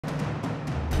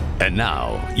And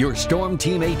now, your Storm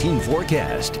Team 18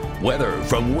 forecast. Weather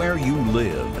from where you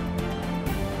live.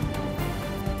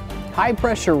 High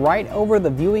pressure right over the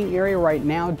viewing area right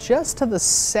now, just to the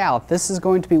south. This is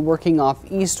going to be working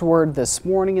off eastward this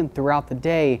morning and throughout the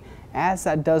day. As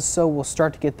that does so, we'll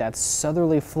start to get that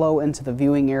southerly flow into the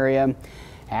viewing area.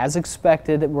 As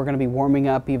expected, we're going to be warming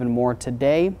up even more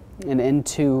today and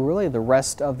into really the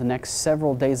rest of the next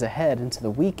several days ahead into the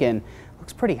weekend.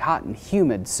 Looks pretty hot and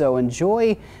humid, so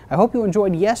enjoy. I hope you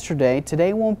enjoyed yesterday.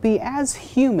 Today won't be as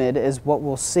humid as what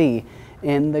we'll see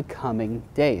in the coming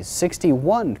days.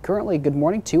 61 currently. Good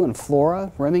morning to you in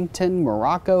Flora, Remington,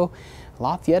 Morocco,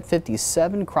 Lafayette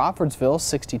 57, Crawfordsville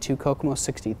 62, Kokomo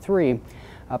 63.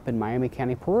 Up in Miami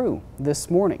County, Peru this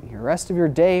morning. The rest of your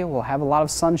day will have a lot of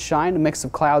sunshine, a mix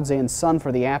of clouds and sun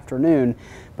for the afternoon,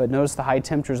 but notice the high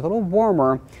temperatures a little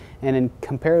warmer, and in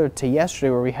compared to yesterday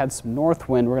where we had some north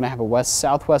wind, we're going to have a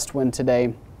west-southwest wind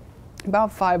today,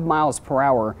 about 5 miles per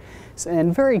hour,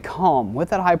 and very calm with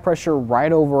that high pressure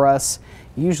right over us.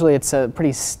 Usually it's a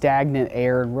pretty stagnant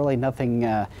air and really nothing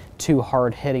too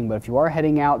hard hitting, but if you are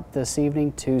heading out this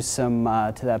evening to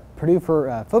to that Purdue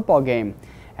football game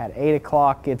at 8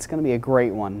 o'clock, it's going to be a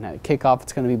great one. At kickoff,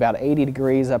 it's going to be about 80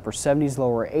 degrees, upper 70s,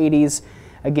 lower 80s.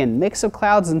 Again, mix of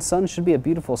clouds and sun, should be a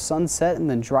beautiful sunset, and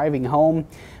then driving home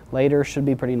later should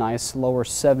be pretty nice, lower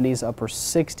 70s, upper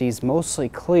 60s, mostly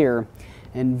clear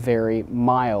and very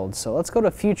mild. So let's go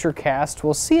to Futurecast.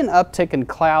 We'll see an uptick in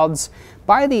clouds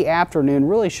by the afternoon.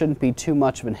 Really shouldn't be too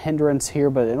much of a hindrance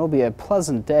here, but it'll be a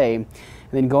pleasant day.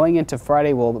 And then going into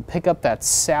Friday, we'll pick up that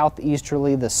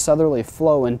southeasterly, the southerly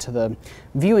flow into the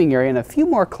viewing area, and a few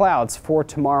more clouds for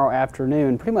tomorrow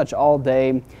afternoon. Pretty much all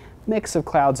day, mix of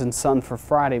clouds and sun for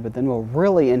Friday, but then we'll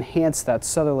really enhance that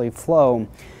southerly flow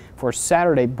for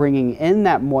Saturday, bringing in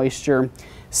that moisture.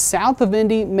 South of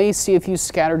Indy may see a few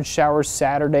scattered showers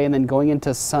Saturday, and then going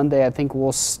into Sunday, I think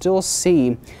we'll still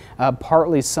see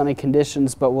partly sunny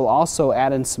conditions, but we'll also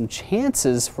add in some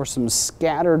chances for some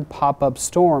scattered pop-up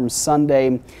storms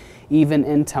Sunday, even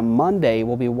into Monday.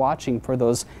 We'll be watching for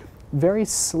those very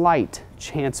slight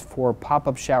chance for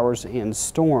pop-up showers and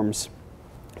storms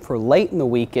for late in the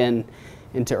weekend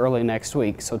into early next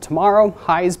week. So tomorrow,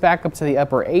 highs back up to the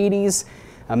upper 80s.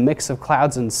 A mix of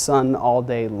clouds and sun all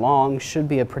day long. Should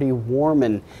be a pretty warm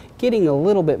and getting a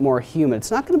little bit more humid.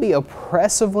 It's not going to be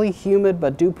oppressively humid,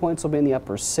 but dew points will be in the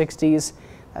upper 60s.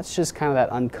 That's just kind of that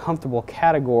uncomfortable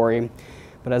category.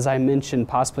 But as I mentioned,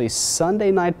 possibly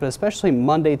Sunday night, but especially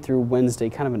Monday through Wednesday,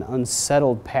 kind of an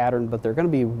unsettled pattern, but they're going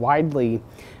to be widely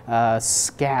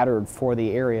scattered for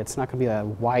the area. It's not going to be a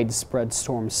widespread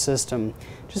storm system,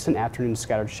 just an afternoon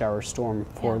scattered shower storm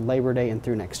for Labor Day and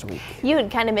through next week. You had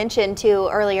kind of mentioned too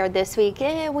earlier this week,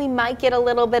 we might get a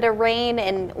little bit of rain,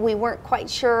 and we weren't quite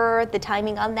sure the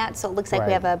timing on that, so it looks like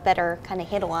we have a better kind of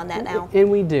handle on that now. And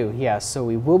we do, yes. So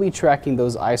we will be tracking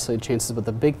those isolated chances, but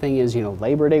the big thing is,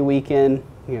 Labor Day weekend,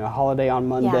 holiday on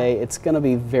Monday, it's going to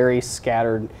be very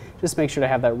scattered. Just make sure to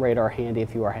have that radar handy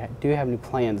if you do have any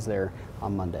plans there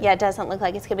on Monday. Yeah, it doesn't look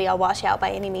like it's going to be all washed out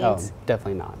by any means. Oh,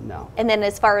 definitely not, no. And then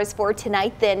as far as for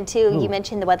tonight then too, you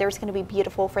mentioned the weather is going to be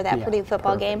beautiful for that Purdue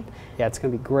football game. Yeah, it's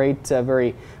going to be great.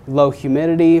 Very low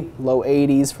humidity, low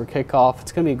 80s for kickoff.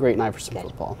 It's going to be a great night for some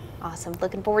football. Awesome.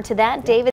 Looking forward to that. David.